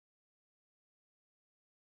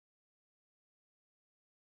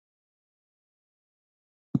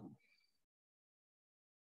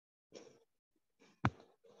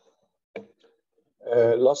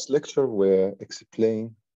Last lecture we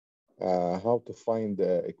explained how to find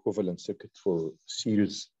the equivalent circuit for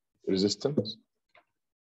series resistance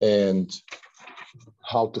and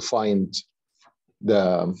how to find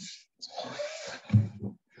the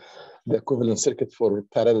equivalent circuit for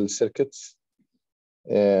parallel circuits.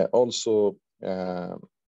 Also,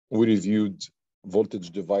 we reviewed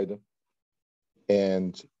voltage divider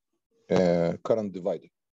and current divider.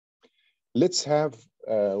 Let's have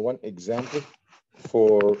one example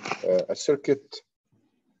for a circuit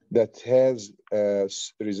that has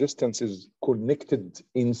resistances connected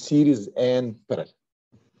in series and parallel.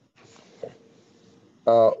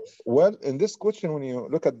 Well, in this question, when you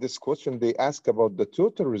look at this question, they ask about the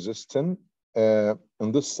total resistance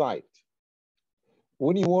on this side.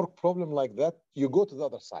 When you work problem like that, you go to the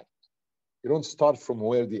other side. You don't start from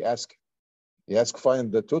where they ask. They ask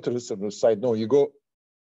find the total resistance on the side. No, you go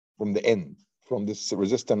from the end, from this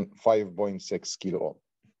resistance 5.6 kilo ohm.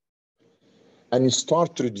 And you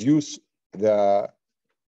start to reduce the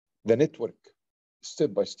network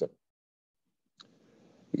step by step.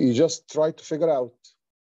 You just try to figure out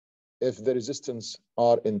if the resistance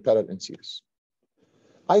are in parallel and series.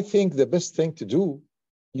 I think the best thing to do,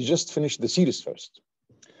 you just finish the series first.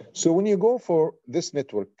 So when you go for this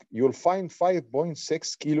network, you'll find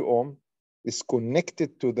 5.6 kilo ohm is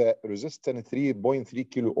connected to the resistance 3.3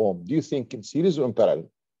 kilo ohm. Do you think in series or in parallel?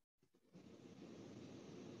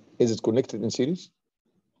 Is it connected in series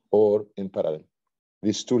or in parallel?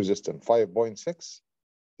 These two resistance, 5.6,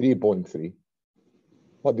 3.3.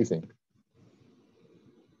 What do you think?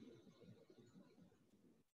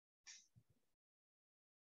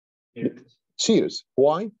 Yeah. Series.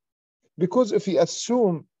 Why? Because if you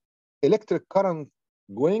assume electric current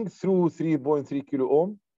going through 3.3 kilo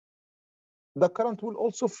ohm, the current will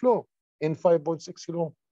also flow in 5.6 kilo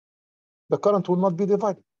ohm. The current will not be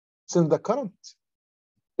divided. Since the current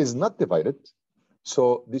is not divided,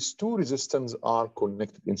 so these two resistors are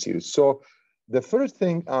connected in series. So the first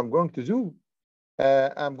thing I'm going to do,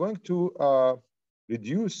 I'm going to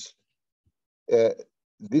reduce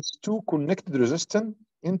these two connected resistors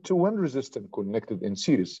into one resistor connected in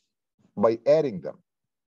series by adding them.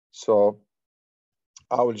 So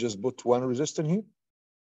I will just put one resistor here.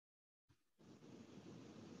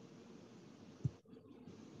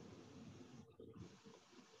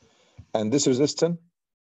 And this resistor,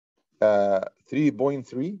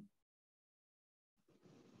 3.3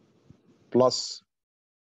 plus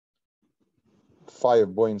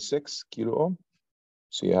 5.6 kilo ohm.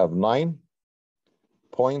 So you have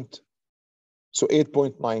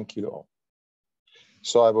 8.9 kilo ohm.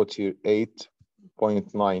 So I put here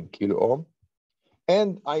 8.9 kilo ohm.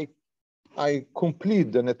 And I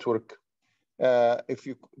complete the network.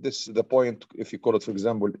 This is the point, if you call it, for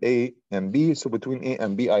example, A and B. So between A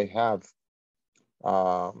and B, I have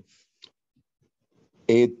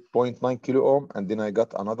 8.9 kilo ohm, and then I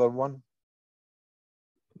got another one.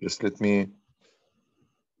 Just let me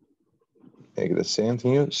make the same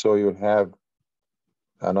here. So you have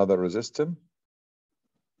another resistor,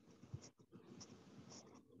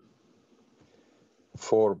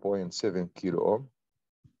 4.7 kilo ohm,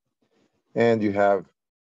 and you have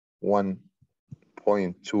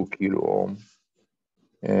 1.2 kilo ohm,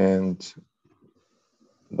 and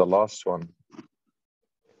the last one,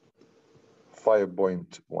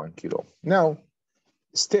 5.1 kilo. Now,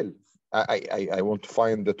 still, I want to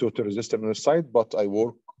find the total resistance on the side, but I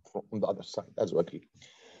work on the other side as well.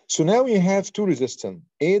 So now we have two resistors,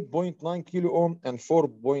 8.9 kilo ohm and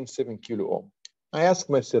 4.7 kilo ohm. I ask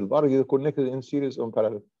myself, are you connected in series or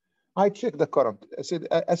parallel? I check the current. I said,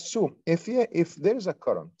 assume if there is a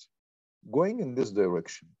current going in this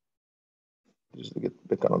direction, just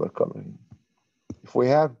pick another color here. If we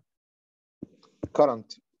have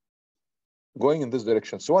current going in this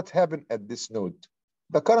direction, so what happened at this node?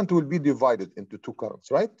 The current will be divided into two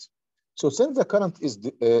currents, right? So since the current is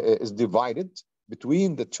divided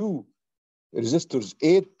between the two resistors,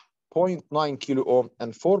 8.9 kilo ohm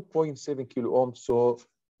and 4.7 kilo ohm, so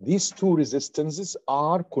these two resistances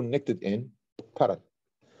are connected in parallel.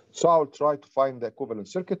 So I'll try to find the equivalent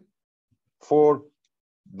circuit for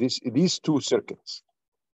these two circuits.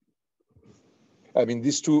 I mean,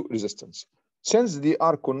 these two resistors. Since they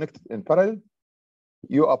are connected in parallel,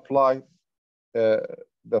 you apply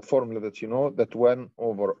the formula that you know, that 1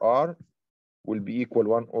 over R will be equal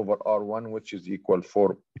 1 over R1, which is equal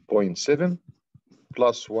 4.7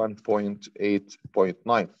 plus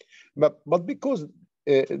 1.8.9. But because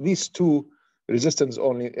these two resistance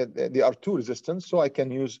only, they are two resistance, so I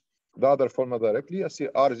can use the other formula directly. I say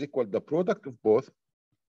R is equal to the product of both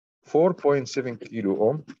 4.7 kilo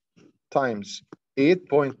ohm times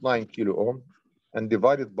 8.9 kilo ohm and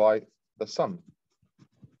divided by the sum.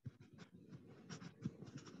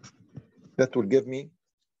 That will give me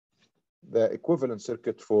the equivalent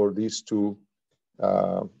circuit for these two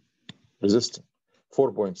resistors.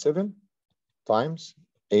 4.7 times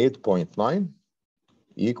 8.9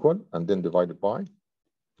 equal, and then divided by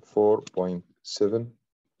 4.7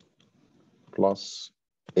 plus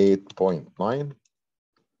 8.9.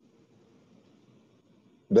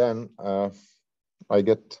 Then I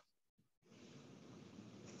get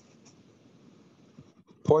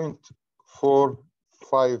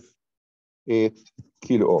 0.458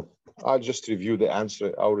 kilo ohm. I'll just review the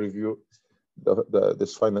answer. I'll review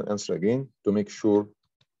this final answer again to make sure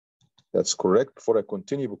that's correct before I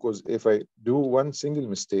continue, because if I do one single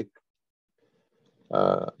mistake,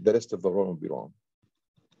 the rest of the row will be wrong.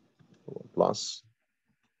 Plus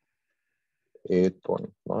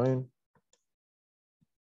 8.9.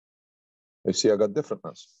 You see, I got different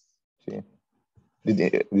answers. See,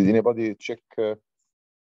 did anybody check?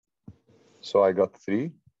 So I got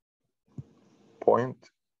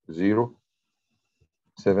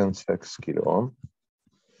 3.076 kilo ohm.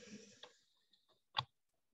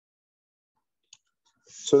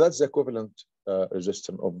 So that's the equivalent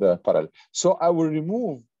resistance of the parallel. So I will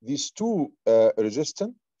remove these two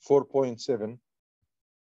resistance, 4.7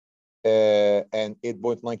 and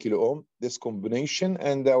 8.9 kilo ohm, this combination,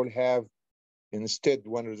 and I will have instead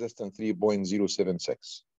one resistance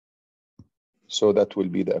 3.076. So that will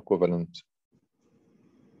be the equivalent.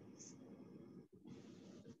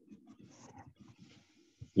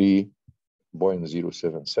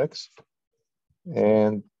 .076,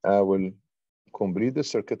 and I will complete the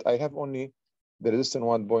circuit. I have only the resistance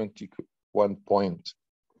 1.2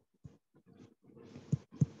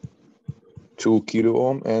 kilo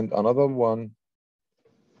ohm and another one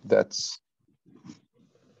that's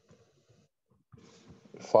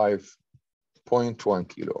 5.1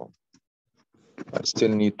 kilo ohm. I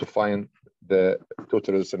still need to find the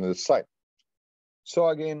total resistance on the side. So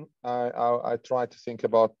again, I try to think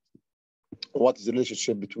about what is the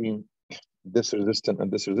relationship between this resistance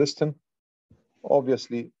and this resistance.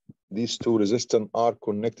 Obviously, these two resistors are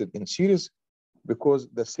connected in series because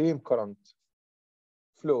the same current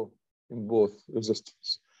flow in both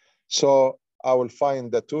resistors. So I will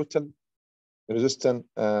find the total resistance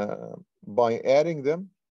by adding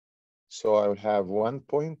them. So I will have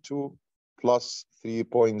 1.2 plus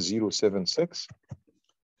 3.076.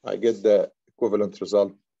 I get the equivalent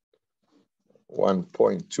result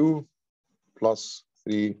 1.2 plus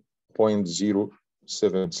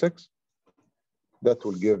 3.076. That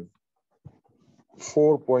will give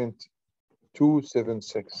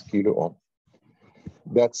 4.276 kilo ohm.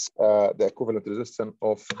 That's the equivalent resistance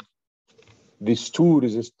of these two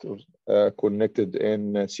resistors connected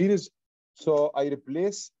in series. So I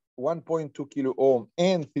replace 1.2 kilo ohm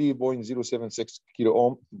and 3.076 kilo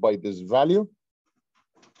ohm by this value.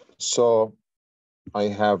 So I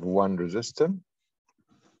have one resistor,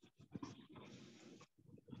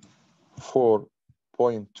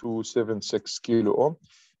 4.276 kilo ohm,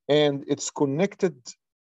 and it's connected.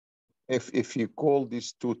 If you call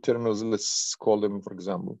these two terminals, let's call them, for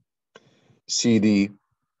example, CD.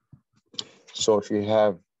 So if you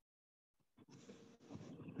have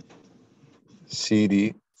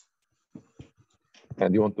CD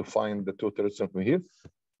and you want to find the total resistance from here,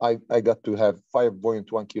 I got to have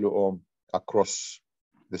 5.1 kilo ohm across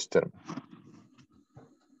this term.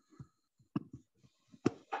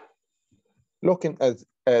 Looking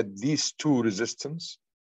at these two resistance,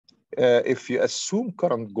 if you assume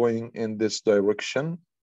current going in this direction,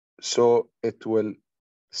 so it will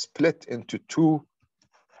split into two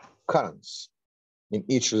currents in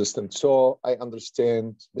each resistance. So I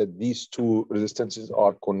understand that these two resistances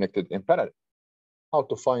are connected in parallel. How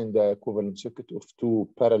to find the equivalent circuit of two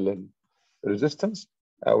parallel resistance?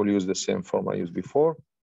 I will use the same form I used before.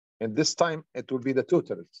 And this time it will be the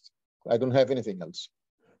total resistance. I don't have anything else.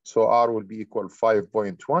 So R will be equal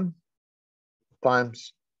 5.1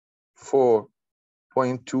 times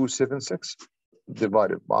 4.276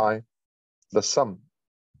 divided by the sum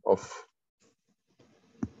of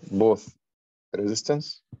both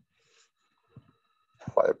resistance,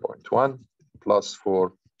 5.1 plus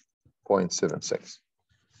 4.76.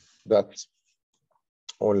 That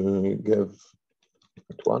will give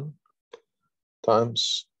 1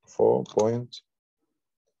 times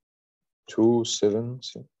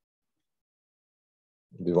 4.276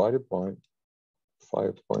 divided by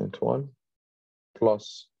 5.1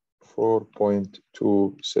 plus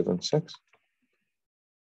 4.276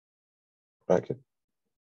 bracket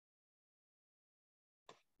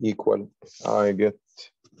equal, I get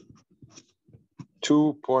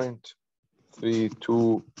 2.3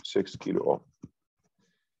 326 kilo ohm.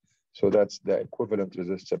 So that's the equivalent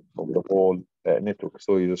resistance of the whole network.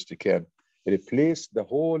 So you can replace the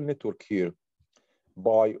whole network here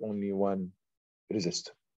by only one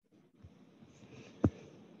resistor.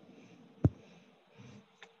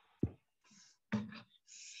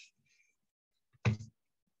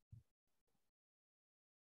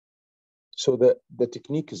 So the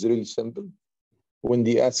technique is really simple. When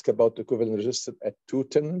they ask about equivalent resistance at 2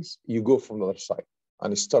 terminals, you go from the other side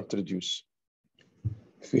and start to reduce.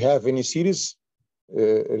 If you have any series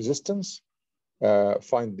resistance,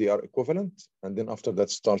 find they are equivalent, and then after that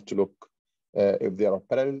start to look if they are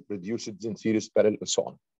parallel, reduce it in series, parallel, and so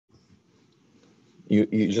on.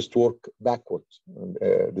 You just work backwards on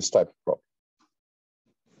this type of problem.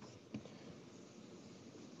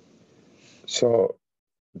 So,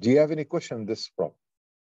 do you have any question on this problem?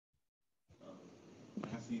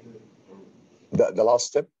 The last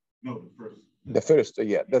step? No, the first. The first,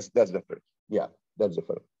 yeah, that's the first. Yeah, that's the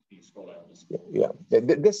first. Yeah,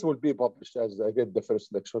 this will be published as I get the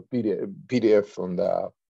first lecture PDF on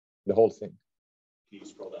the whole thing. Can you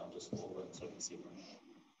scroll down just a little bit so I can see?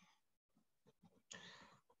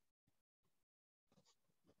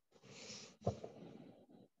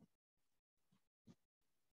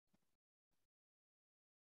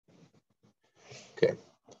 Okay.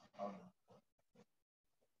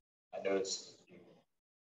 I noticed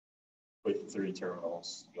with 3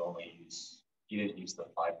 terminals, you didn't use the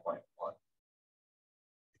 5.1.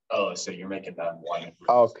 Oh, so you're making that one.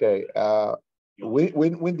 Okay.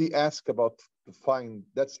 When they ask about to find,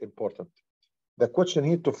 that's important. The question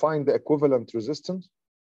here to find the equivalent resistance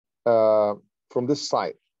from this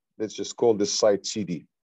side. Let's just call this side CD.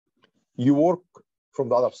 You work from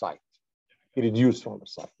the other side. You reduce from the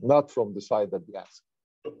side, not from the side that they ask.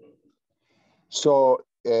 So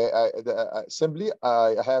simply,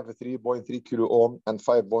 I have a 3.3 kilo ohm and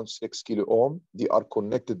 5.6 kilo ohm. They are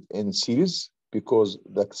connected in series because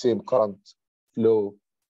the same current flow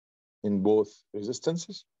in both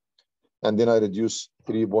resistances. And then I reduce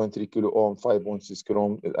 3.3 kilo ohm, 5.6 kilo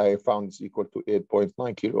ohm. I found it's equal to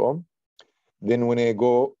 8.9 kilo ohm. Then when I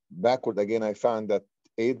go backward again, I found that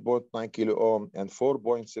 8.9 kilo ohm and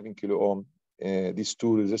 4.7 kilo ohm, these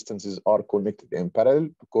two resistances are connected in parallel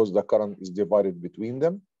because the current is divided between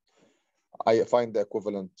them. I find the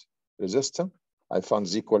equivalent resistance. I found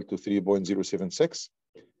is equal to 3.076.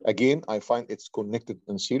 Again, I find it's connected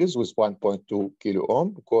in series with 1.2 kilo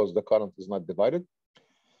ohm because the current is not divided.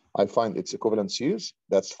 I find its equivalent series,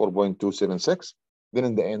 that's 4.276. Then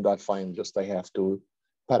in the end, I find I have to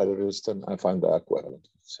parallel resistance, I find the equivalent.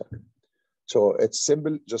 So it's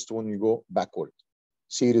simple just when you go backward.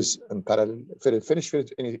 Series and parallel, finish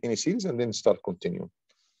any series and then start continue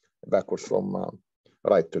backwards from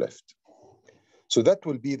right to left. So that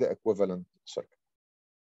will be the equivalent circuit.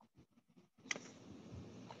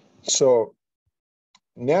 So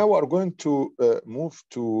now we're going to move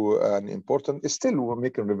to an important, still we're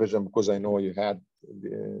making revision because I know you had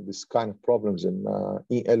this kind of problems in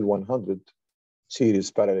EL100,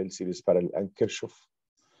 series, parallel, and Kirchhoff.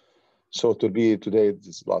 So to be today,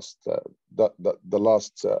 this last, the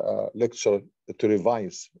last lecture to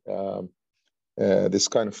revise this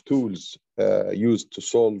kind of tools used to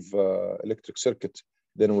solve electric circuit,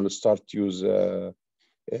 then we'll start to use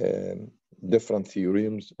different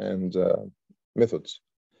theorems and methods.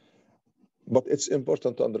 But it's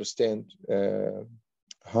important to understand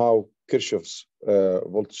how Kirchhoff's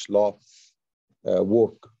voltage law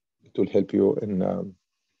work. It will help you in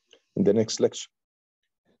the next lecture.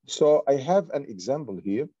 So I have an example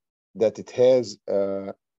here that it has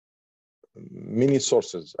many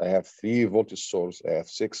sources. I have 3 voltage source, I have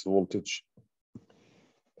 6 voltage,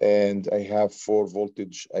 and I have 4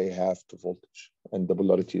 voltage, I have 2 voltage, and the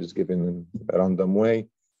polarity is given in a random way.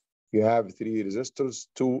 You have 3 resistors,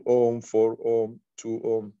 2 ohm, 4 ohm, 2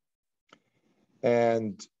 ohm,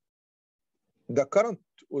 and the current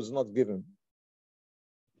was not given.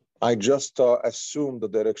 I just assume the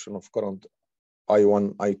direction of current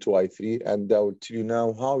I1, I2, I3, and I will tell you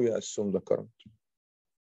now how you assume the current.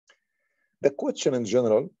 The question in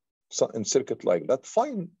general, so in circuit like that,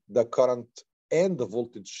 find the current and the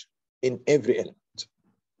voltage in every element.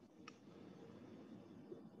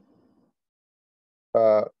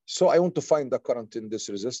 So I want to find the current in this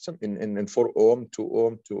resistor in 4 ohm, 2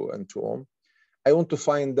 ohm, 2 ohm. I want to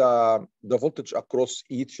find the voltage across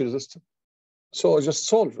each resistor. So I just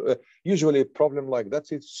solve. Usually a problem like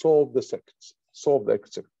that is solve the circuits, solve the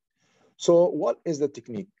circuit. So what is the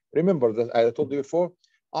technique? Remember that I told you before,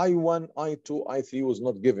 I1, I2, I3 was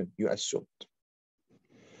not given, you assumed.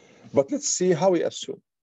 But let's see how we assume.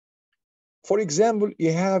 For example,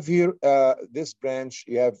 you have here this branch,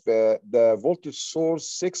 you have the voltage source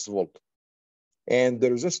 6 volt and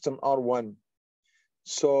the resistance R1.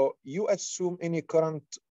 So you assume any current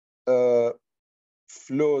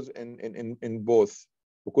flows in both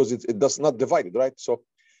because it does not divide it, right? So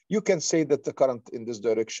you can say that the current in this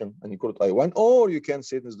direction and you call it I1, or you can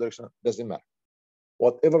say in this direction, doesn't matter.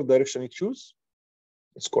 Whatever direction you choose,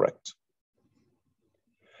 it's correct.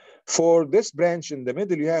 For this branch in the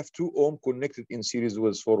middle, you have 2 ohm connected in series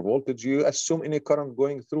with 4 voltage. You assume any current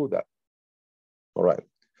going through that. All right.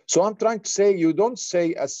 So I'm trying to say, you don't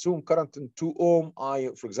say assume current in 2 ohm,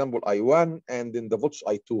 for example, I1, and in the voltage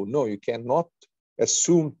I2. No, you cannot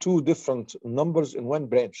assume 2 different numbers in one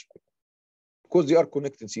branch because they are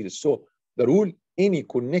connected in series. So the rule, any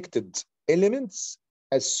connected elements,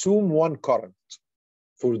 assume one current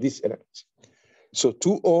for these elements. So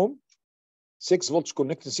 2 ohm, 6 volts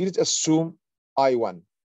connected in series, assume I1.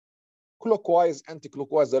 Clockwise,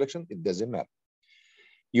 anti-clockwise direction, it doesn't matter.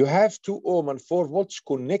 You have 2 ohm and 4 volts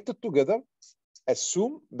connected together,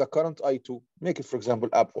 assume the current I2. Make it, for example,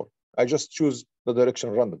 upward. I just choose the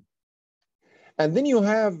direction random. And then you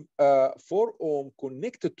have 4 ohm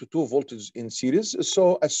connected to 2 voltages in series.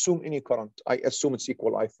 So assume any current. I assume it's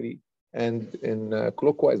equal I3 and in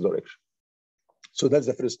clockwise direction. So that's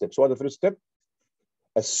the first step. So what's the first step?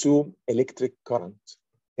 Assume electric current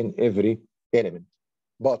in every element.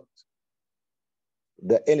 But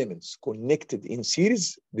the elements connected in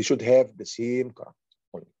series, they should have the same current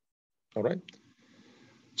only. All right?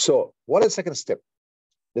 So what is the second step?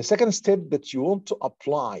 The second step that you want to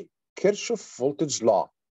apply Kirchhoff voltage law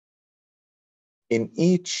in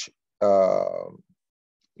each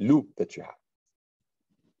loop that you have.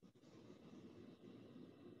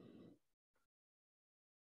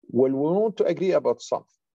 Well, we want to agree about something.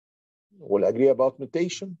 We'll agree about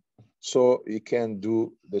notation so you can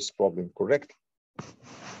do this problem correctly.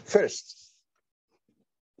 First,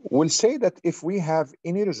 we'll say that if we have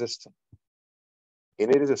any resistor,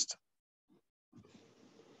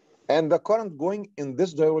 and the current going in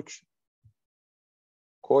this direction,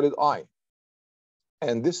 call it I,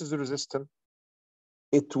 and this is the resistor,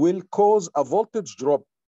 it will cause a voltage drop,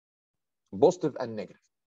 positive and negative.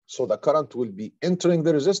 So the current will be entering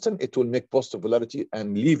the resistance, it will make positive polarity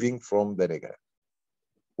and leaving from the negative.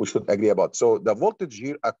 We should agree about. So the voltage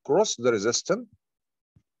here across the resistance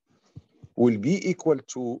will be equal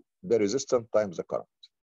to the resistance times the current.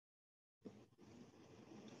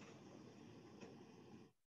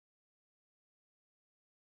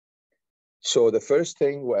 So the first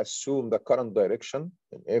thing, we assume the current direction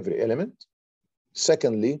in every element.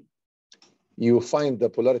 Secondly, you find the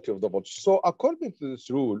polarity of the voltage. So according to this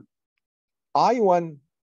rule, I1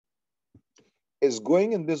 is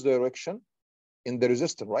going in this direction in the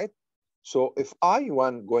resistor, right? So if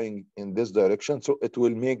I1 going in this direction, so it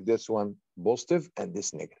will make this one positive and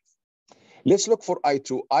this negative. Let's look for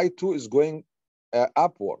I2. I2 is going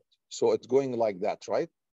upward. So it's going like that, right?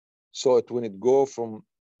 So when it go from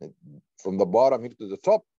the bottom here to the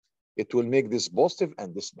top, it will make this positive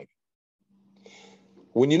and this negative.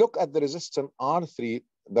 When you look at the resistance R3,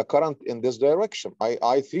 the current in this direction,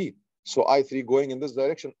 I3. So I3 going in this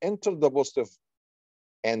direction, enter the positive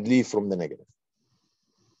and leave from the negative.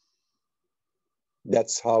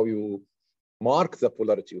 That's how you mark the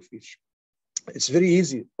polarity of each. It's very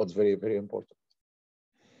easy, but very, very important.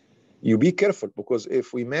 You be careful, because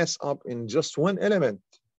if we mess up in just one element,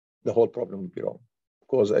 the whole problem will be wrong.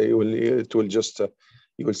 Because it will just,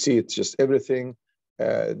 you will see it's just everything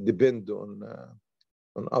depend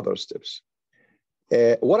on other steps.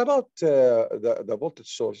 What about the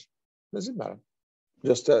voltage source? Doesn't matter.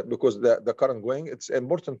 Just because the current going, it's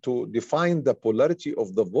important to define the polarity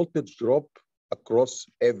of the voltage drop across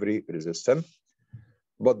every resistor.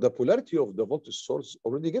 But the polarity of the voltage source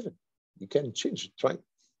already given. You can change it, right?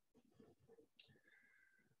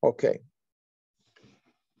 Okay.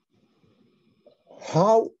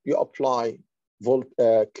 How you apply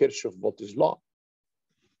Kirchhoff voltage law?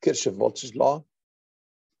 Kirchhoff voltage law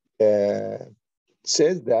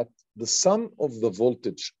says that the sum of the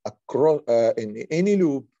voltage across in any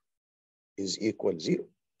loop is equal 0,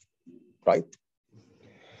 right?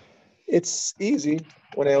 It's easy.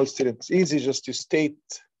 When I was telling, it's easy just to state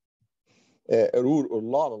a rule or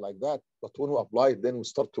law like that, but when we apply it, then we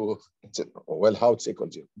start to, well, how it's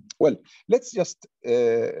equal 0. Well, let's just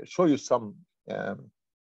show you some.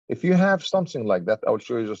 If you have something like that, I will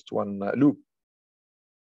show you just one loop.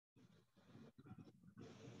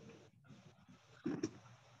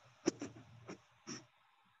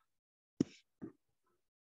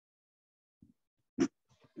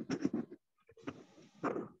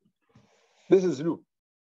 This is loop.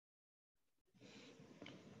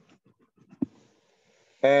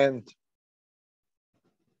 And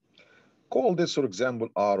call this, for example,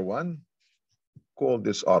 R1, call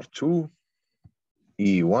this R2,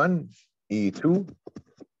 E1, E2,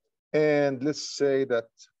 and let's say that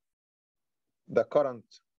the current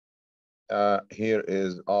here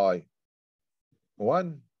is I1.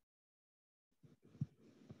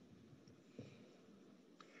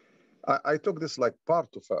 I took this like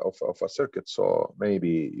part of a circuit, so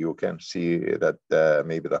maybe you can see that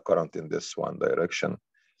maybe the current in this one direction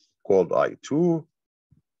called I2.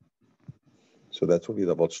 So that will be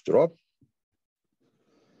the voltage drop.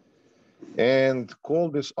 And call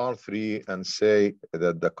this R3 and say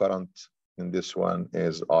that the current in this one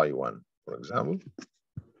is I1, for example.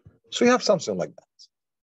 So you have something like that.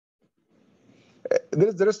 There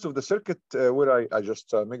is the rest of the circuit where I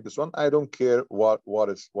just make this one. I don't care what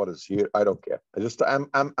is here. I don't care.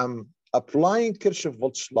 I'm applying Kirchhoff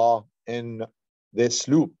voltage law in this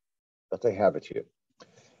loop that I have it here.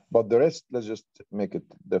 But the rest, let's just make it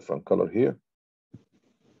different color here.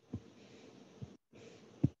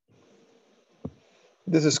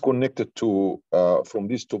 This is connected to from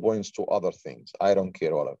these 2 points to other things. I don't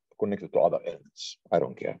care what connected to other elements. I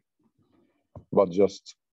don't care. But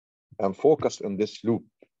just I'm focused on this loop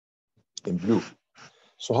in blue.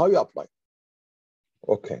 So how you apply?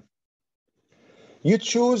 Okay. You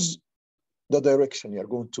choose the direction you're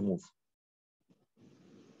going to move.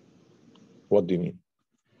 What do you mean?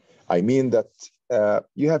 I mean that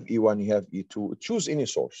you have E1, you have E2. Choose any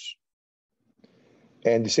source.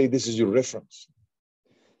 And you say this is your reference.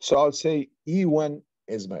 So I'll say E1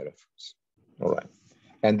 is my reference. All right.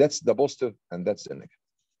 And that's the positive and that's the negative.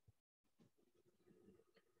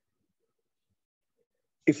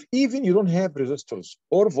 If even you don't have resistors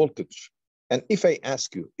or voltage, and if I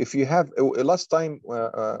ask you, if you have, last time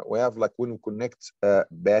we have like when we connect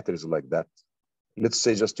batteries like that, let's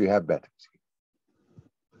say just you have batteries.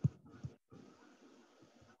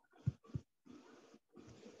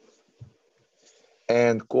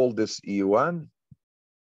 And call this E1,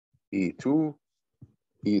 E2,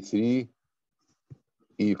 E3,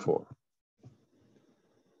 E4.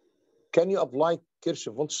 Can you apply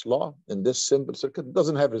Kirchhoff voltage law in this simple circuit? It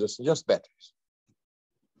doesn't have resistance, just batteries.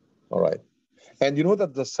 All right. And you know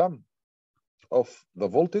that the sum of the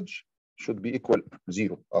voltage should be equal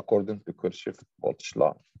 0 according to Kirchhoff voltage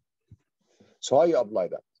law. So how you apply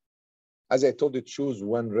that? As I told you, choose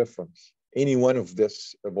one reference, any one of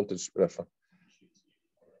this voltage reference.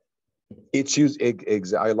 It choose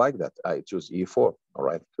I like that. I choose E4. All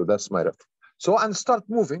right. So that's my reference. So and start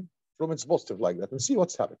moving from its positive like that and see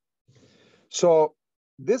what's happening. So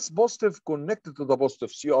this positive connected to the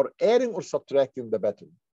positive. So you are adding or subtracting the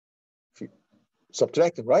battery.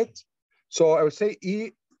 Subtracting, right? So I would say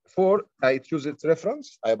E4, I choose its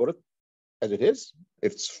reference. I put it as it is.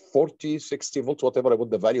 If it's 40, 60 volts, whatever, I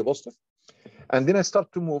put the value positive. And then I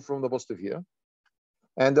start to move from the positive here.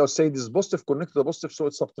 And I'll say this positive connected to the positive, so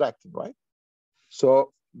it's subtracting, right?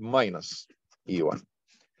 So minus E1.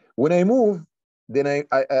 When I move, then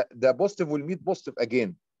the positive will meet positive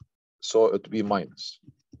again. So it will be minus.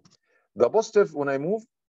 The positive, when I move,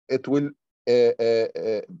 it will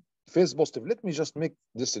face positive. Let me just make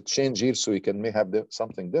this a change here so you can have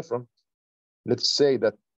something different. Let's say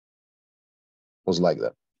that was like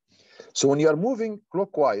that. So when you are moving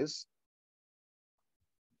clockwise,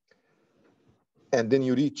 and then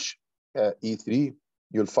you reach E3,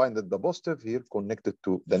 you'll find that the positive here connected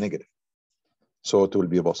to the negative. So it will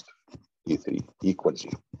be a positive, E3 equals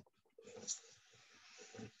 0.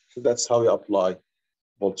 So that's how you apply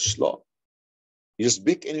voltage law. You just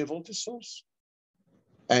pick any voltage source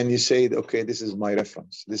and you say, okay, this is my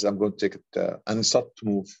reference. This I'm going to take it and start to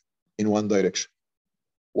move in one direction.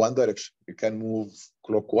 One direction. You can move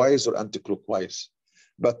clockwise or anti-clockwise,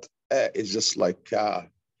 but it's just like a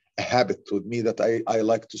habit with me that I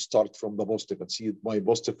like to start from the positive and see my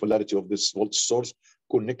positive polarity of this voltage source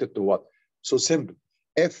connected to what. So simple.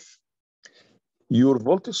 If your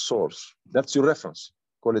voltage source, that's your reference,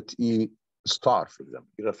 call it E star, for example,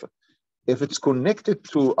 your reference. If it's connected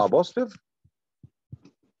to a positive,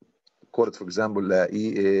 call it, for example,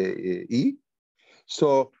 E.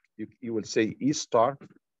 So you will say E star,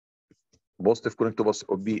 positive connected to positive,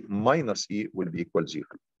 or B minus E will be equal 0.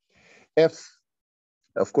 If,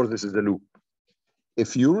 of course, this is the loop.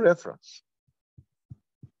 If your reference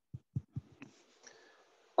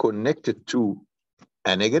connected to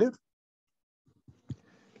a negative,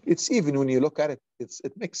 it's even when you look at it,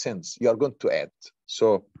 it makes sense. You are going to add.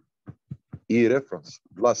 So E reference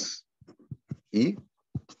plus E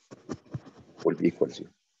will be equal to 0.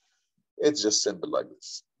 It's just simple like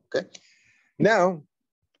this. Okay. Now,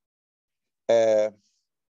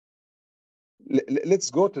 let's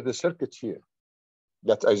go to the circuit here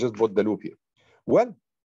that I just put the loop here. Well,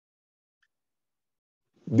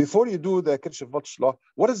 before you do the Kirchhoff voltage law,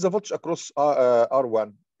 what is the voltage across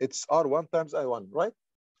R1? It's R1 times I1, right?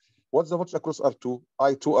 What's the voltage across R2?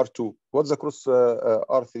 I2, R2. What's across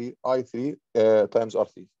R3? I3 times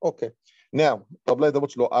R3. Okay. Now, apply the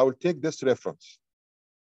voltage law. I will take this reference.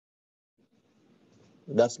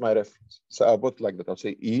 That's my reference. So I'll put like that. I'll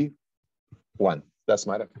say E1. That's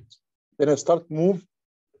my reference. Then I start move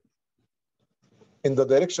in the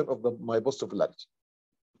direction of my positive polarity.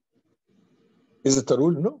 Is it a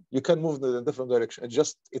rule? No, you can move in a different direction.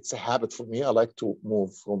 It's a habit for me. I like to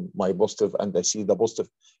move from my positive and I see the positive.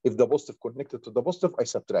 If the positive connected to the positive, I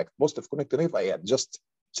subtract. Positive connected to negative, I add. Just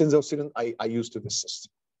since I was student, I used to this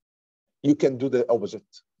system. You can do the opposite.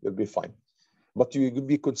 You'll be fine. But you will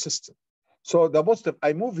be consistent. So the positive,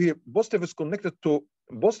 I move here. Positive is connected to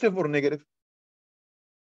positive or negative?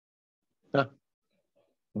 Huh?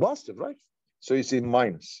 Positive, right? So you see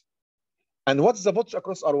minus. And what's the voltage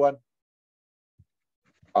across R1?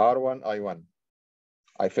 R1, I1.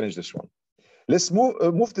 I finish this one. Let's move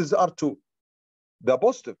to the R2. The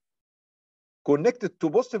positive connected to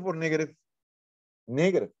positive or negative?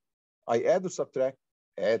 Negative. I add or subtract?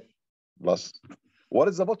 Add plus. What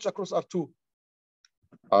is the voltage across R2?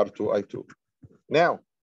 R2, I2. Now,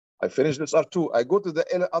 I finish this R2. I go to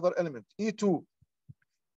the other element, E2.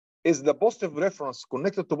 Is the positive reference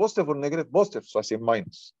connected to positive or negative? Positive. So I say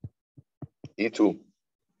minus. E2.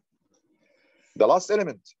 The last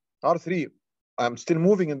element, R3. I'm still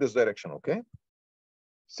moving in this direction, okay?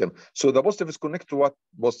 Still. So the positive is connected to what?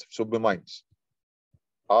 Positive. So be minus.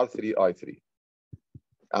 R3, I3.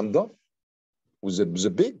 I'm done with a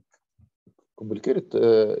big, complicated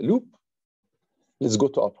loop. Let's go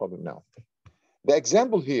to our problem now. The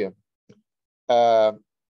example here,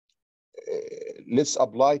 let's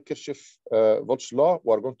apply Kirchhoff voltage law.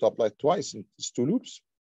 We're going to apply it twice in these two loops.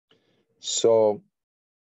 So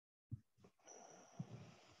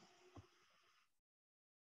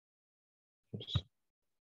oops.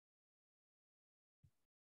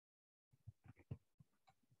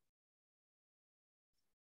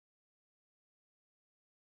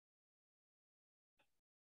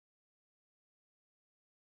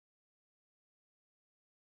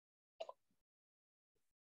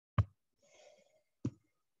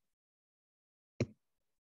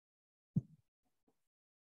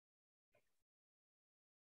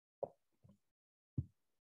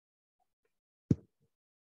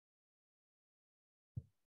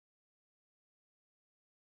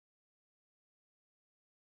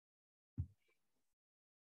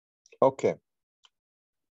 Okay.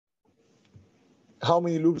 How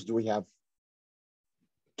many loops do we have?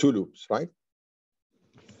 Two loops, right?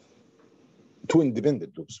 Two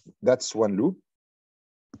independent loops. That's one loop.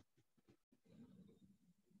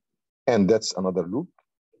 And that's another loop.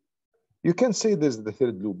 You can say this is the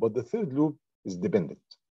third loop, but the third loop is dependent.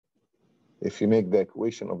 If you make the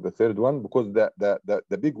equation of the third one, because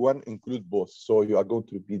the big one includes both. So you are going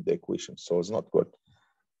to repeat the equation. So it's not good.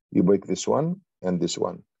 You break this one and this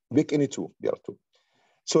one. Pick any two, there are two.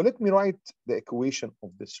 So let me write the equation of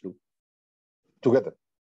this loop together.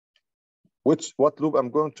 What loop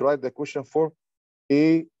I'm going to write the equation for?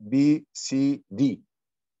 A, B, C, D.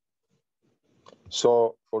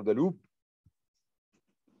 So for the loop,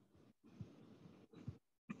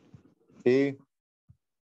 A,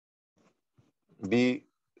 B,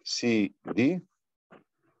 C, D.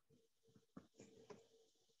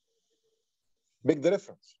 Make the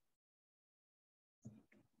reference.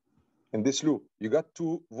 In this loop, you got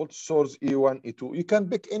two voltage source, E1, E2. You can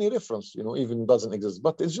pick any reference, you know, even doesn't exist,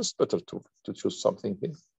 but it's just better to choose something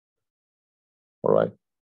here. All right.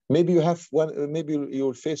 Maybe you have one, maybe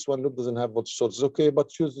you'll face one loop doesn't have voltage source. Okay, but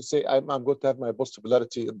choose to say, I'm going to have my positive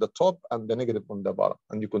polarity at the top and the negative on the bottom,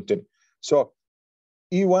 and you continue. So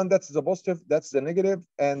E1, that's the positive, that's the negative,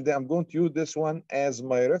 and I'm going to use this one as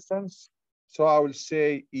my reference. So I will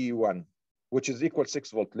say E1, which is equal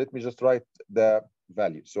 6 volt. Let me just write the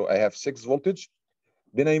value. So I have 6 voltage.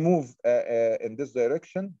 Then I move in this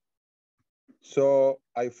direction. So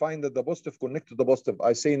I find that the positive connect to the positive.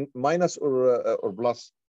 I say minus or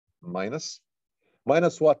plus. Minus.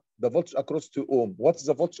 Minus what? The voltage across 2 ohm. What's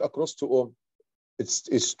the voltage across 2 ohm?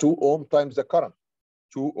 It's 2 ohm times the current.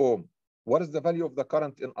 2 ohm. What is the value of the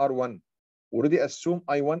current in R1? Already assume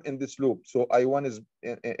I1 in this loop. So I1 is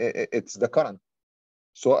it's the current.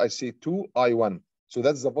 So I say 2 I1. So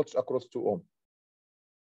that's the voltage across 2 ohm.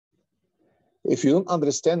 If you don't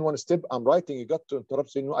understand one step I'm writing, you got to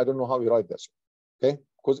interrupt saying, no, I don't know how you write this. Okay?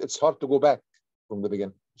 Because it's hard to go back from the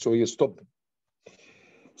beginning. So you stop them.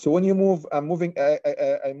 So when you move, I'm moving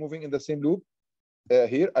in the same loop.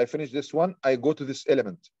 here, I finish this one, I go to this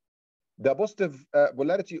element. The positive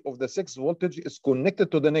polarity of the 6 voltage is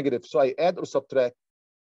connected to the negative. So I add or subtract?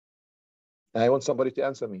 I want somebody to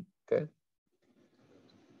answer me, okay?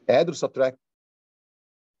 Add or subtract?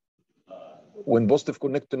 When positive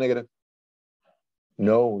connect to negative?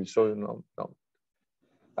 No, so no.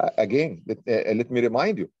 Again, let me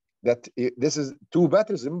remind you that this is 2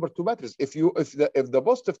 batteries. Remember, 2 batteries. If the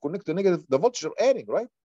positive connect to negative, the voltage are adding, right?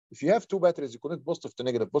 If you have 2 batteries, you connect positive to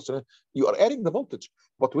negative, you are adding the voltage.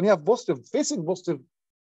 But when you have positive facing positive,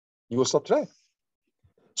 you will subtract.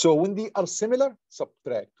 So when they are similar,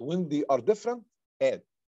 subtract. When they are different, add.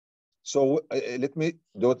 So let me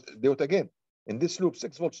do it again. In this loop,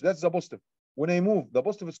 6 volts, that's the positive. When I move, the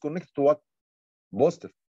positive is connected to what?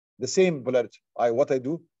 Positive. The same polarity. What I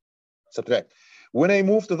do? Subtract. When I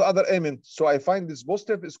move to the other element, so I find this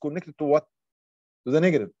positive is connected to what? To the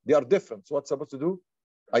negative. They are different. So what's supposed to do?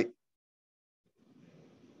 I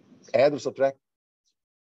add or subtract?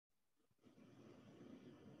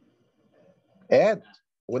 Add.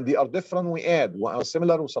 When they are different, we add. When are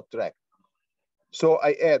similar, we subtract. So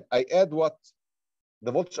I add. I add what?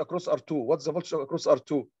 The voltage across R2. What's the voltage across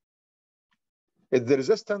R2? It's the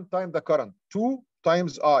resistance times the current. 2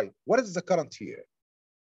 times I. What is the current here?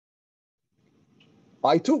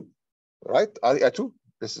 I2, right? I2.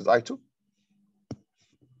 This is I2.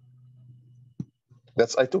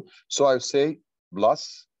 That's I2. So I say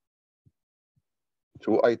plus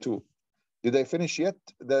 2I2. Did I finish yet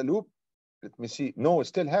the loop? Let me see. No, I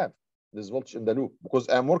still have this voltage in the loop because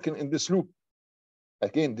I'm working in this loop.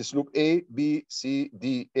 Again, this loop A, B, C,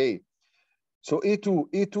 D, A. So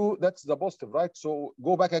E2, that's the positive, right? So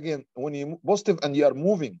go back again. When you positive and you are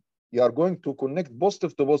moving, you are going to connect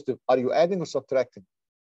positive to positive. Are you adding or subtracting?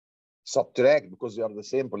 Subtract, because they are the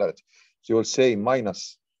same polarity. So you will say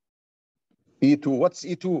minus E2. What's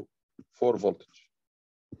E2? 4 voltage.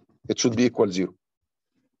 It should be equal 0.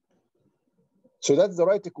 So that's the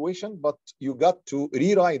right equation, but you got to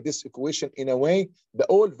rewrite this equation in a way the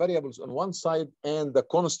all variables on one side and the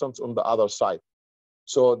constants on the other side.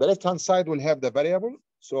 So the left-hand side will have the variable.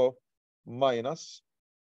 So minus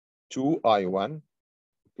 2I1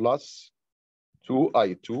 plus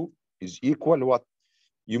 2I2 is equal what?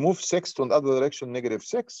 You move 6 to the other direction, negative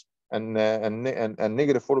 6, and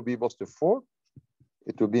negative 4 will be positive 4.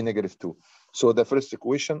 It will be negative 2. So the first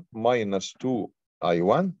equation, minus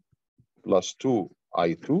 2I1 plus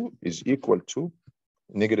 2I2 is equal to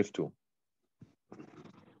negative 2.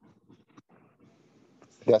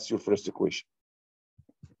 That's your first equation.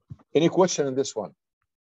 Any question in this one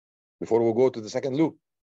before we go to the second loop?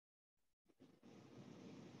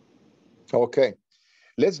 Okay,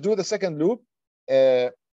 let's do the second loop.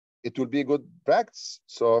 It will be good practice.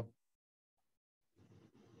 So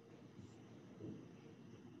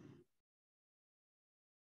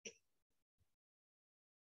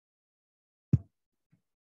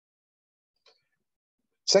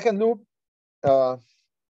second loop,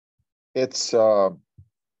 it's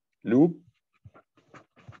loop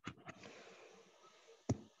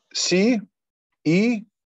C, E,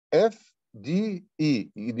 F, D, E.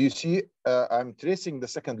 Do you see I'm tracing the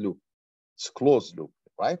second loop? It's closed loop,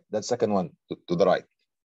 right? That second one to the right.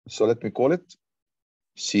 So let me call it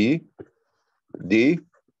C, D,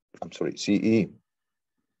 I'm sorry, C, E,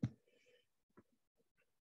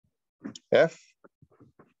 F,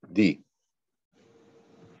 D.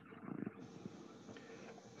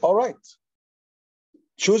 All right.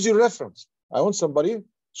 Choose your reference. I want somebody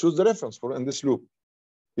choose the reference for in this loop.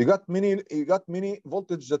 You got many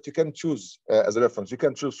voltage that you can choose as a reference. You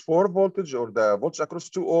can choose 4 voltage or the voltage across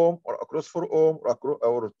 2 ohm or across 4 ohm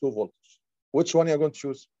or 2 voltage. Which one are you going to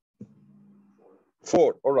choose?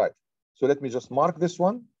 4. All right. So let me just mark this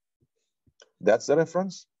one. That's the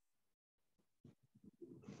reference.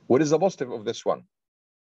 What is the positive of this one?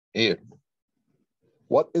 Here.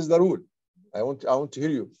 What is the rule? I want to hear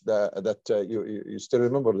you you still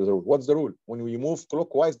remember the rule. What's the rule? When we move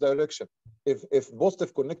clockwise direction, if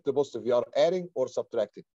positive connect to positive, you are adding or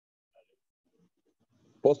subtracting?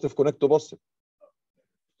 Positive connect to positive.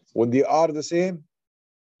 When they are the same,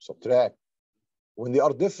 subtract. When they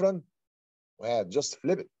are different, well, just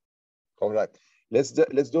flip it. All right. Let's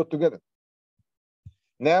do it together.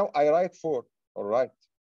 Now I write 4. All right.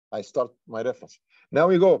 I start my reference. Now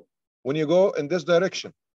we go. When you go in this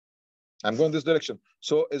direction, I'm going this direction.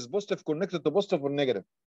 So is positive connected to positive or negative?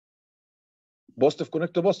 Positive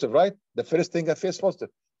connect to positive, right? The first thing I face positive.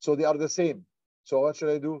 So they are the same. So what should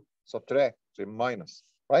I do? Subtract. So minus,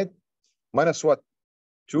 right? Minus what?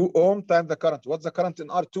 2 ohm times the current. What's the current in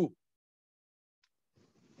R2?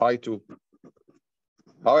 I2.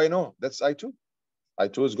 How I know? That's I2.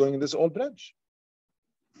 I2 is going in this old branch.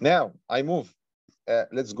 Now I move.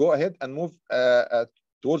 Let's go ahead and move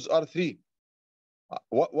towards R3.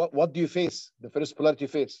 What do you face? The first polarity you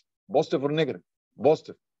face? Positive or negative?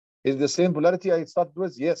 Positive. Is the same polarity I started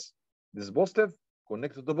with? Yes. This is positive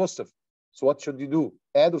connected to positive. So what should you do?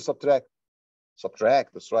 Add or subtract?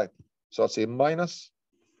 Subtract, that's right. So I'll say minus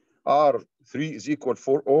R3 is equal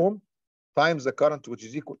 4 ohm times the current, which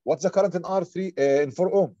is equal. What's the current in R3 in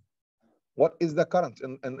 4 ohm? What is the current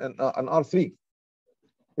in R3?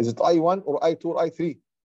 Is it I1 or I2 or I3?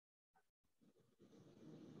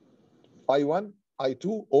 I1,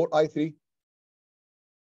 I2, or I3?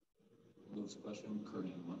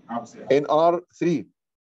 In R3.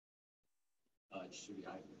 It should be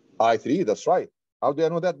I3, that's right. How do I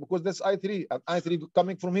know that? Because that's I3, and I3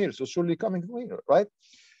 coming from here, so surely coming from here, right?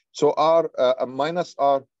 So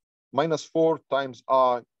minus 4 times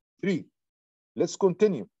R3. Let's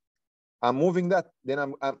continue. I'm moving that. Then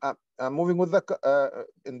I'm moving with the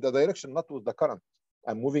in the direction, not with the current.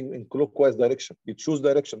 I'm moving in clockwise direction. You choose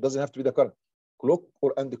direction. Doesn't have to be the current. Clock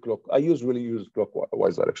or anti-clock. I usually use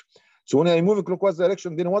clockwise direction. So when I move in clockwise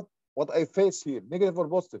direction, then what I face here? Negative or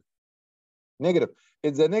positive? Negative.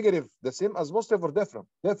 Is the negative the same as positive or different?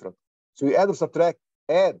 Different. So you add or subtract?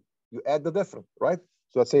 Add. You add the different, right?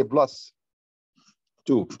 So I say plus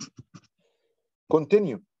 2.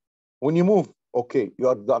 Continue. When you move, okay, you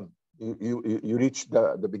are done. You reach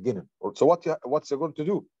the beginning. So what's you going to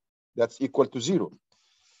do? That's equal to 0.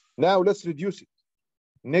 Now let's reduce it.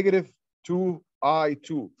 Negative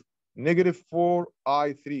 2I2, negative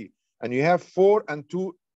 4I3, and you have 4 and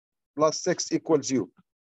 2 plus 6 equals 0.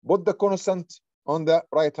 Put the constant on the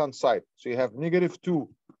right hand side. So you have negative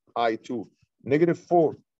 2I2, negative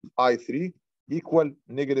 4I3 equal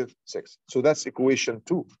negative 6. So that's equation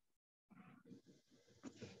 2.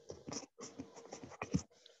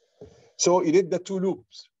 So you did the 2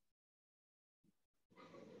 loops.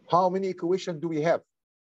 How many equations do we have?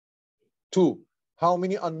 2. How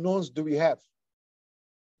many unknowns do we have?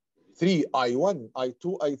 3. I1,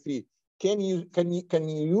 I2, I3. Can you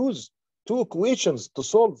use 2 equations to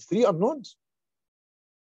solve 3 unknowns?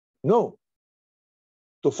 No.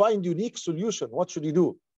 To find unique solution, what should you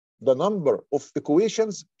do? The number of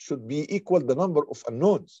equations should be equal to the number of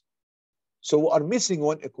unknowns. So we are missing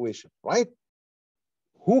 1 equation, right?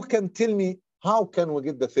 Who can tell me how can we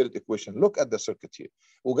get the 3rd equation? Look at the circuit here.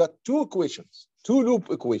 We got 2 equations, 2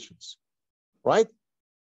 loop equations, right?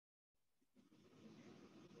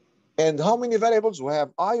 And how many variables? We have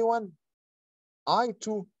I1,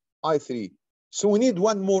 I2, I3. So we need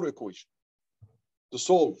 1 more equation to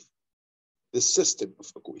solve the system of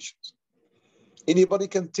equations. Anybody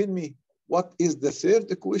can tell me what is the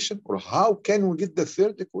 3rd equation, or how can we get the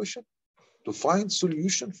 3rd equation to find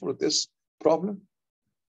solution for this problem?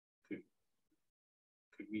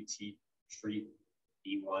 Could we treat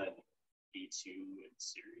E1 and E2 in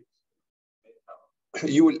series?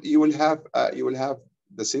 You will have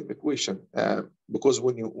the same equation because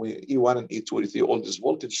when E1 and E2 all this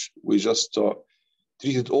voltage, we just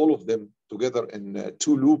treated all of them together in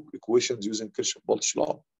 2 loop equations using Kirchhoff voltage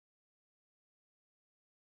law.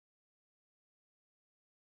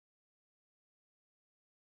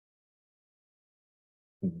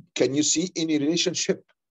 Can you see any relationship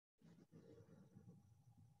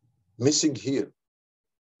missing here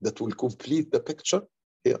that will complete the picture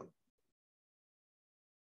here?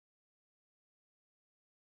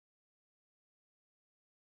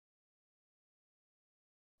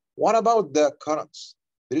 What about the currents?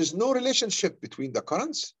 There is no relationship between the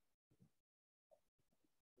currents.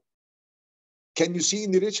 Can you see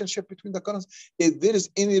any relationship between the currents? If there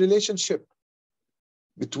is any relationship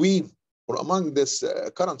between or among this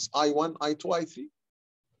currents, I1, I2, I3?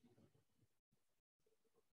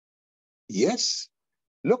 Yes.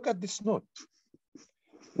 Look at this node.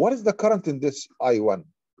 What is the current in this I1?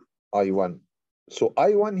 I1. So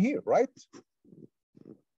I1 here, right?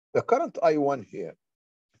 The current I1 here,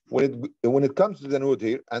 when it comes to the node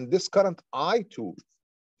here, and this current I2,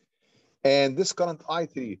 and this current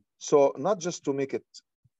I3. So not just to make it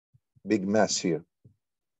big mass here.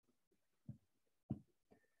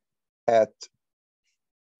 At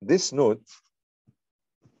this node,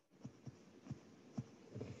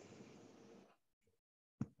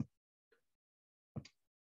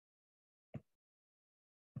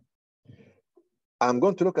 I'm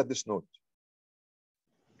going to look at this node.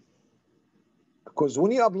 Because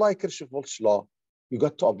when you apply Kirchhoff voltage law, you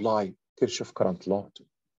got to apply Kirchhoff current law too.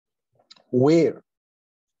 Where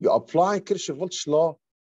you apply Kirchhoff voltage law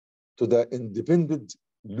to the independent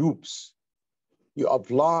loops, you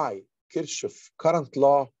apply Kirchhoff current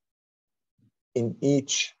law in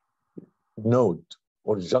each node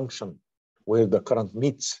or junction where the current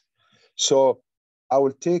meets. So I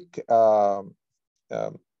will take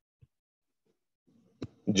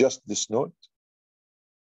just this node.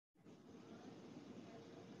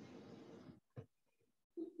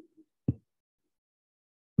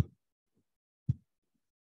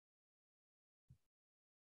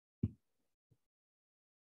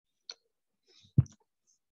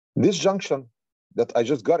 This junction that I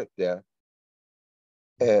just got it there,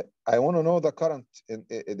 I want to know the current in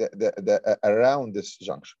around this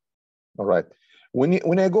junction. All right.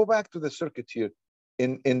 When I go back to the circuit here,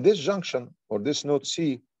 in this junction or this node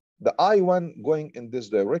C, the I1 going in this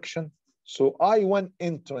direction. So I1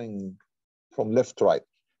 entering from left to right.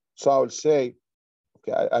 So I will say,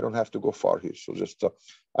 okay, I don't have to go far here. So just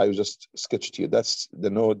I just sketched here. That's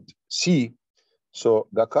the node C. So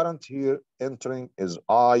the current here entering is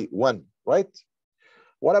I1, right?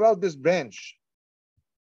 What about this branch?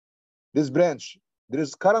 This branch, there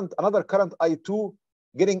is current, another current I2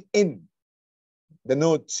 getting in the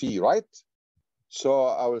node C, right? So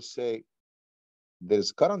I will say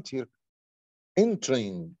there's current here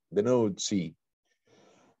entering the node C.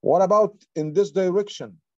 What about in this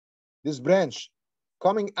direction? This branch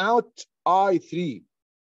coming out I3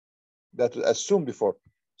 that was assumed before.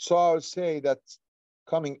 So I'll say that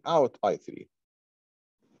coming out I3.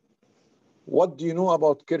 What do you know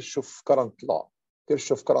about Kirchhoff current law?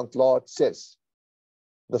 Kirchhoff current law, it says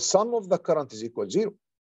the sum of the current is equal 0.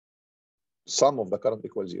 Sum of the current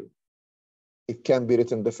equals 0. It can be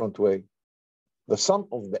written different way. The sum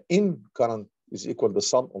of the in current is equal to the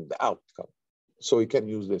sum of the out current. So you can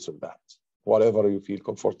use this or that, whatever you feel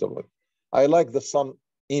comfortable with. I like the sum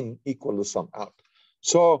in equal to sum out.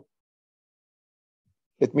 So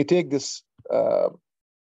let me take this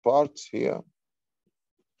part here.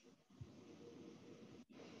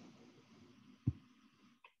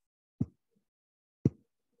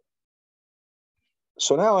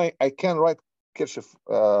 So now I can write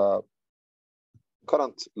Kirchhoff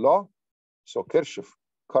current law. So Kirchhoff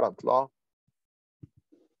current law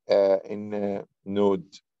in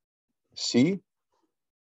node C.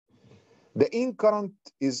 The in current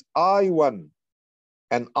is I1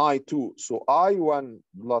 and I2. So I1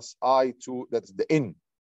 plus I2, that's the in,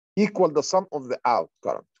 equal the sum of the out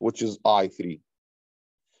current, which is I3.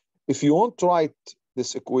 If you want to write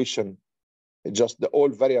this equation, just the all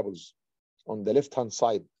variables on the left-hand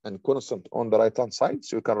side and constant on the right-hand side,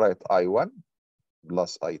 so you can write I1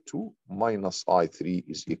 plus I2 minus I3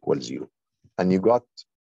 is equal 0. And you got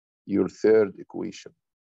your third equation.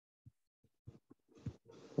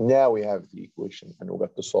 Now we have the equation and we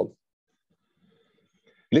got to solve.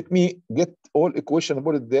 Let me get all equation and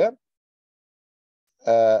put it there.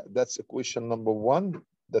 That's equation number 1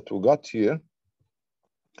 that we got here.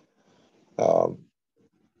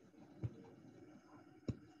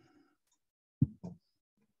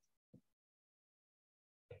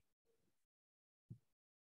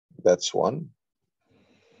 That's 1.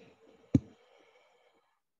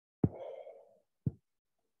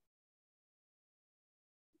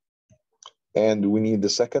 And we need the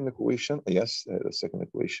second equation. Yes, the second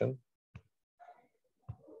equation.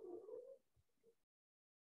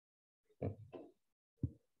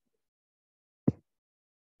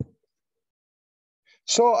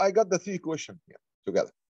 So I got the 3 equations here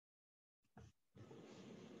together.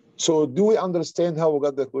 So do we understand how we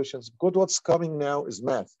got the equations? Because what's coming now is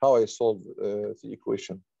math, how I solve the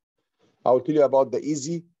equation. I will tell you about the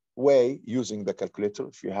easy way using the calculator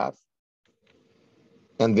if you have.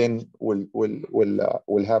 And then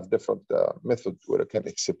we'll have different methods where I can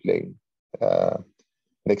explain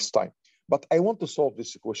next time. But I want to solve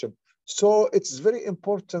this equation. So it's very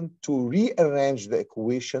important to rearrange the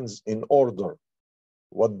equations in order.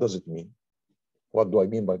 What does it mean? What do I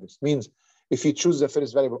mean by this? It means if you choose the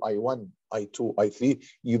first variable I1, I2, I3,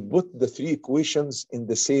 you put the 3 equations in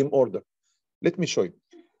the same order. Let me show you.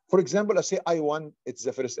 For example, I say I1, it's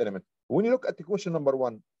the first element. When you look at equation number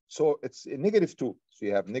 1, so it's a -2. So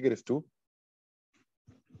you have -2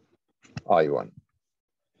 I1.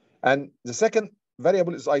 And the second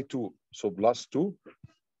variable is I2. So +2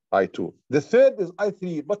 I2. The third is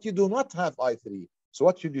I3, but you do not have I3. So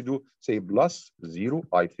what should you do? Say +0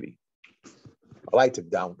 I3. Write it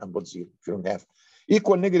down and put 0 if you don't have.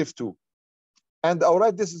 Equal -2. And all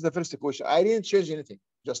right, this is the first equation. I didn't change anything.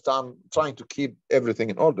 Just I'm trying to keep everything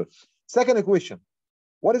in order. Second equation.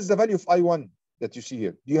 What is the value of I1 that you see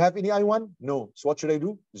here? Do you have any I1? No. So what should I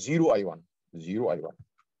do? 0 I1. 0 I1.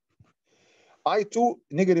 I2,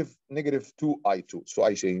 -2 I2. So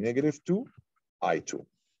I say -2 I2.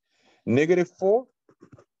 -4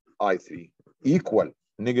 I3 equal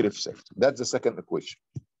 -6. That's the second equation.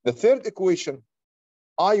 The third equation,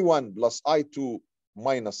 I1 plus I2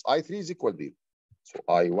 minus I3 is equal to 0. So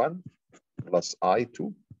I1 plus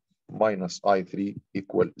I2 minus I3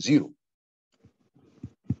 equal 0.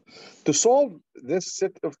 To solve this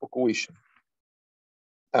set of equations,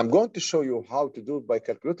 I'm going to show you how to do it by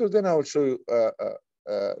calculator. Then I will show you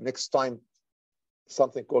next time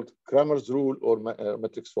something called Cramer's rule or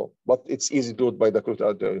matrix form. But it's easy to do it by the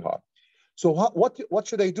calculator very hard. So what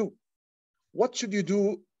should I do? What should you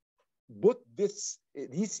do? Put this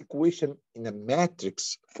equation in a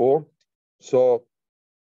matrix form. So,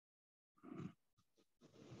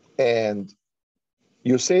 and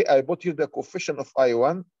you say I put here the coefficient of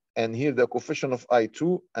I1 and here the coefficient of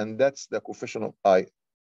I2, and that's the coefficient of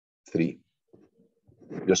I3.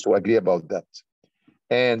 Just to agree about that.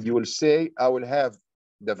 And you will say I will have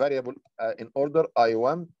the variable in order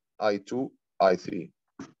I1, I2, I3.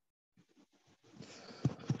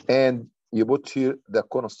 And you put here the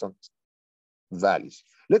constant values.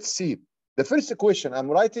 Let's see. The first equation, I'm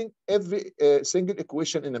writing every single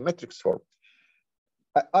equation in a matrix form.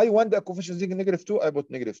 I1, the coefficient is -2, I put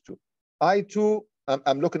 -2. I2,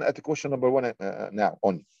 I'm looking at equation number 1 now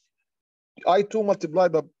only. I2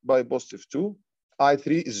 multiplied by +2,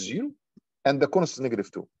 I3 is 0, and the constant is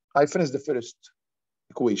 -2. I finished the first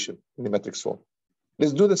equation in the matrix form.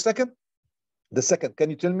 Let's do the second. The second, can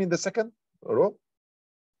you tell me the second row?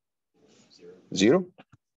 0.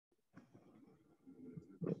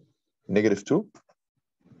 -2,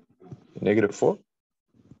 -4,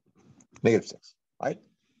 -6, right?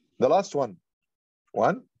 The last one,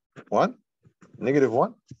 1, 1,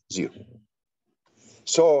 -1, 0.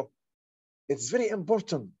 So it's very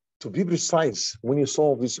important to be precise when you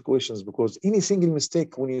solve these equations, because any single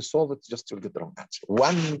mistake when you solve it, just you'll get the wrong answer.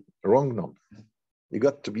 One wrong number. You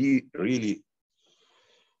got to be really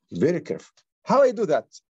very careful. How I do that?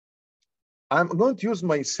 I'm going to use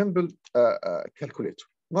my simple calculator,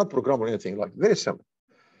 not program or anything, like very simple.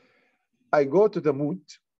 I go to the mood.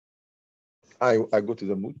 I go to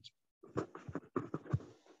the mood.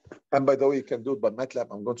 And by the way, you can do it by MATLAB.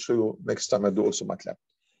 I'm going to show you next time I do also MATLAB.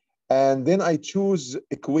 And then I choose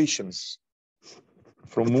equations.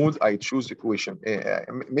 From mood, I choose equation.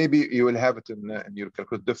 Maybe you will have it in your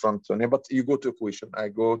calculator different, but you go to equation. I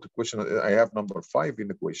go to equation. I have number 5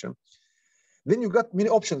 in equation. Then you got many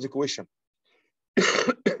options equation.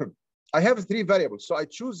 I have 3 variables. So I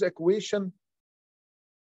choose the equation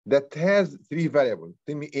that has 3 variables.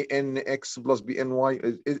 Nx plus bny.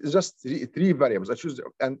 It's just three variables. I choose,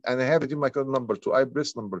 and I have it in my number 2. I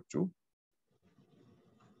press number 2.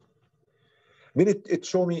 Then it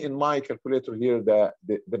show me in my calculator here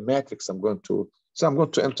the matrix I'm going to. So I'm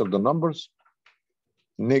going to enter the numbers,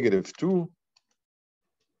 -2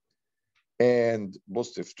 and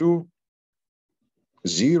 +2,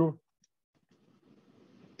 0,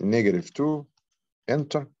 -2,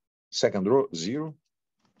 enter, second row, 0,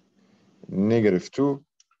 -2.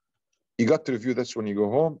 You got to review this when you go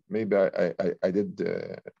home. Maybe I did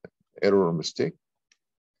error or mistake.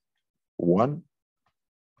 1,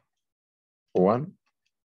 1,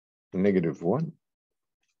 -1,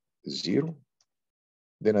 0.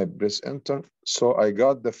 Then I press enter. So I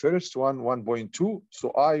got the first one, 1.2.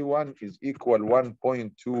 So I1 is equal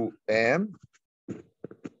 1.2 amp.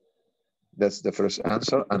 That's the first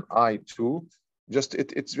answer. And I2, just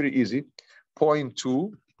it's very easy,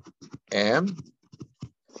 0.2 amp.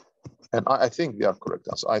 And I think they are correct.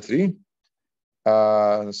 That's I3,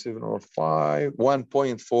 7 or 5,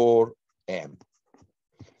 1.4 amp.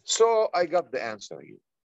 So I got the answer here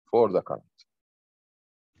for the current.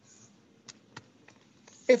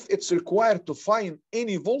 If it's required to find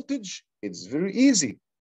any voltage, it's very easy.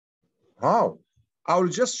 How? I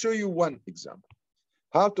will just show you one example.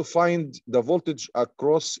 How to find the voltage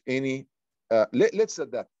across any, let's say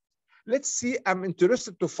that. Let's see, I'm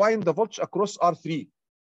interested to find the voltage across R3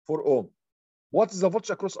 for ohm. What is the voltage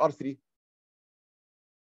across R3?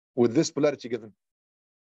 With this polarity given.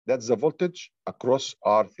 That's the voltage across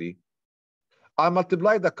R3. I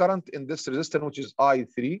multiply the current in this resistor, which is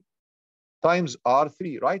I3, times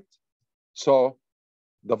R3, right? So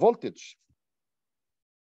the voltage,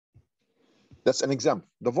 that's an example.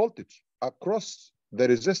 The voltage across the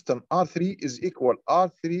resistor R3 is equal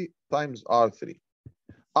R3 times R3.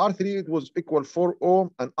 R3, it was equal 4 ohm,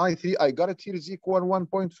 and I3, I got it here, is equal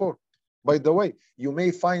 1.4. By the way, you may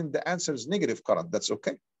find the answer is negative current. That's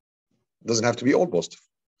okay. Doesn't have to be all positive.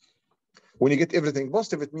 When you get everything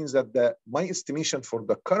positive, it means that my estimation for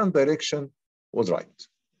the current direction was right.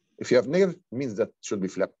 If you have negative, it means that should be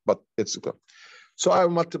flipped, but it's okay. So I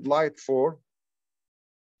multiply it 4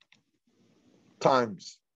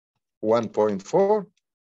 times 1.4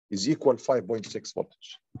 is equal 5.6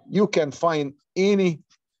 voltage. You can find any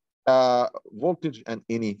voltage and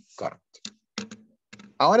any current.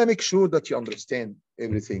 I want to make sure that you understand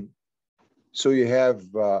everything. So you have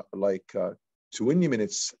like 20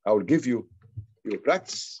 minutes. I will give you your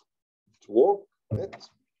practice to work on it,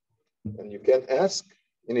 and you can ask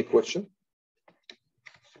any question.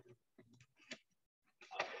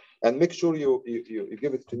 And make sure you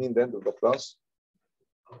give it to me in the end of the class.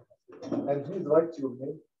 And please write your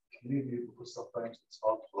name clearly, because sometimes it's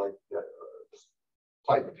hard to like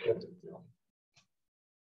type it. You know.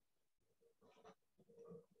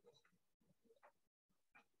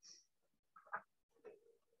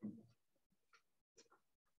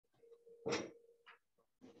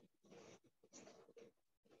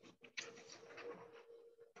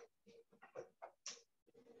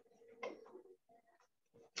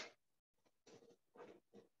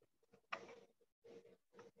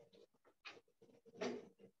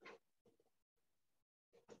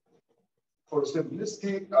 For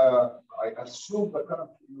simplicity, I assume the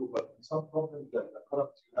current to you, but in some problems that the current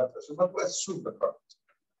you have to assume, but we assume the current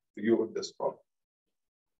to you in this problem.